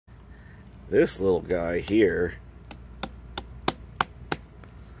This little guy here,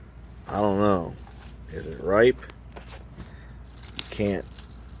 I don't know. Is it ripe? You can't.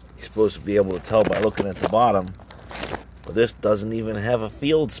 You're supposed to be able to tell by looking at the bottom. But this doesn't even have a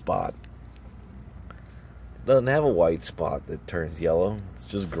field spot. It doesn't have a white spot that turns yellow. It's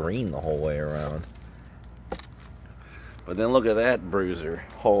just green the whole way around. But then look at that bruiser.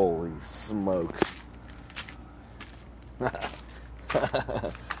 Holy smokes.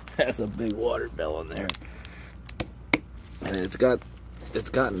 That's a big watermelon there. And it's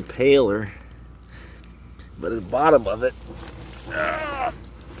gotten paler. But at the bottom of it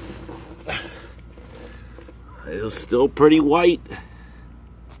is still pretty white.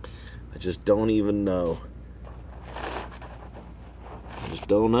 I just don't even know. I just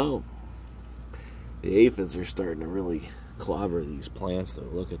don't know. The aphids are starting to really clobber these plants though.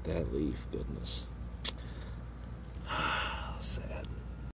 Look at that leaf, goodness. Sad.